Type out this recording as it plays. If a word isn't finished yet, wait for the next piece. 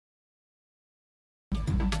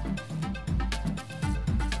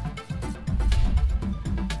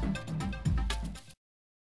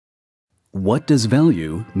What does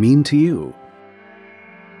value mean to you?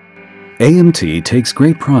 AMT takes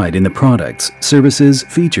great pride in the products, services,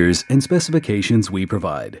 features, and specifications we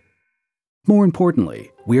provide. More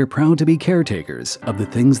importantly, we are proud to be caretakers of the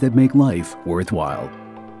things that make life worthwhile.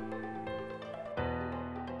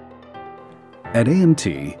 At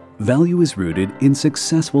AMT, value is rooted in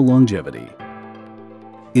successful longevity.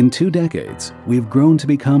 In 2 decades, we've grown to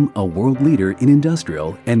become a world leader in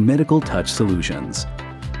industrial and medical touch solutions.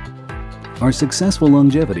 Our successful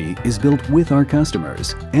longevity is built with our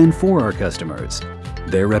customers and for our customers.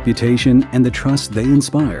 Their reputation and the trust they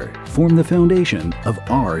inspire form the foundation of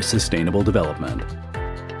our sustainable development.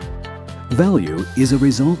 Value is a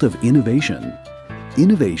result of innovation.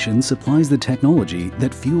 Innovation supplies the technology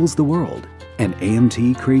that fuels the world, and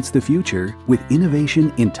AMT creates the future with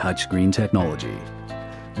innovation in touchscreen technology.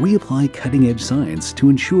 We apply cutting-edge science to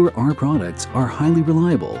ensure our products are highly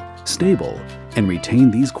reliable, stable, and retain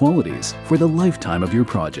these qualities for the lifetime of your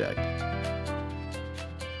project.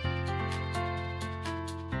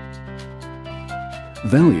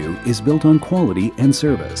 Value is built on quality and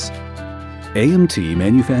service. AMT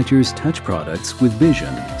manufactures touch products with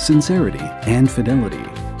vision, sincerity, and fidelity.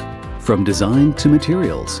 From design to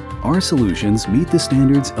materials, our solutions meet the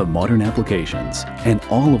standards of modern applications, and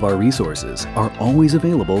all of our resources are always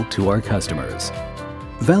available to our customers.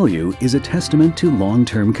 Value is a testament to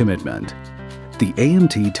long-term commitment. The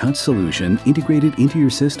AMT Touch solution integrated into your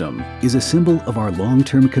system is a symbol of our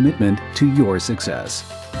long-term commitment to your success.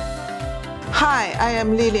 Hi, I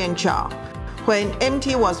am Lillian Chow. When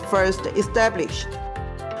AMT was first established,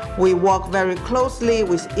 we worked very closely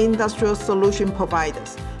with industrial solution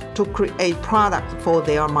providers to create products for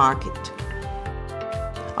their market.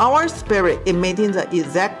 Our spirit in meeting the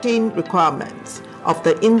exacting requirements of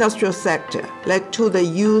the industrial sector led to the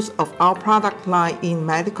use of our product line in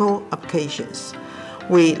medical applications.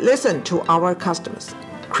 We listen to our customers,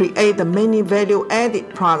 create the many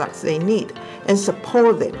value-added products they need, and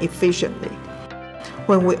support them efficiently.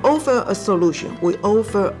 When we offer a solution, we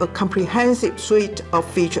offer a comprehensive suite of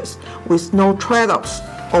features with no trade-offs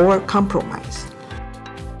or compromise.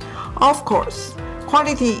 Of course,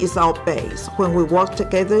 quality is our base when we work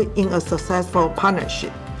together in a successful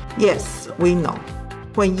partnership. Yes, we know.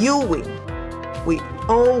 When you win, we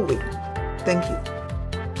all win. Thank you.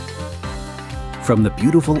 From the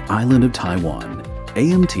beautiful island of Taiwan,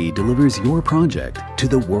 AMT delivers your project to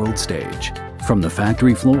the world stage. From the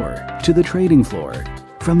factory floor to the trading floor,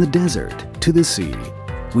 from the desert to the sea,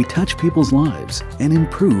 we touch people's lives and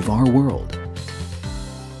improve our world.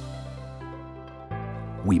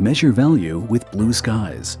 We measure value with blue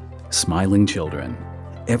skies, smiling children,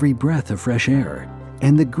 every breath of fresh air,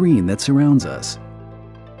 and the green that surrounds us.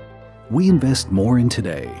 We invest more in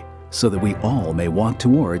today so that we all may walk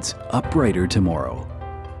towards a brighter tomorrow.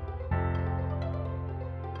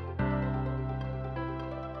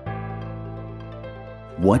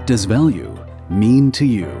 What does value mean to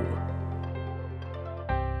you?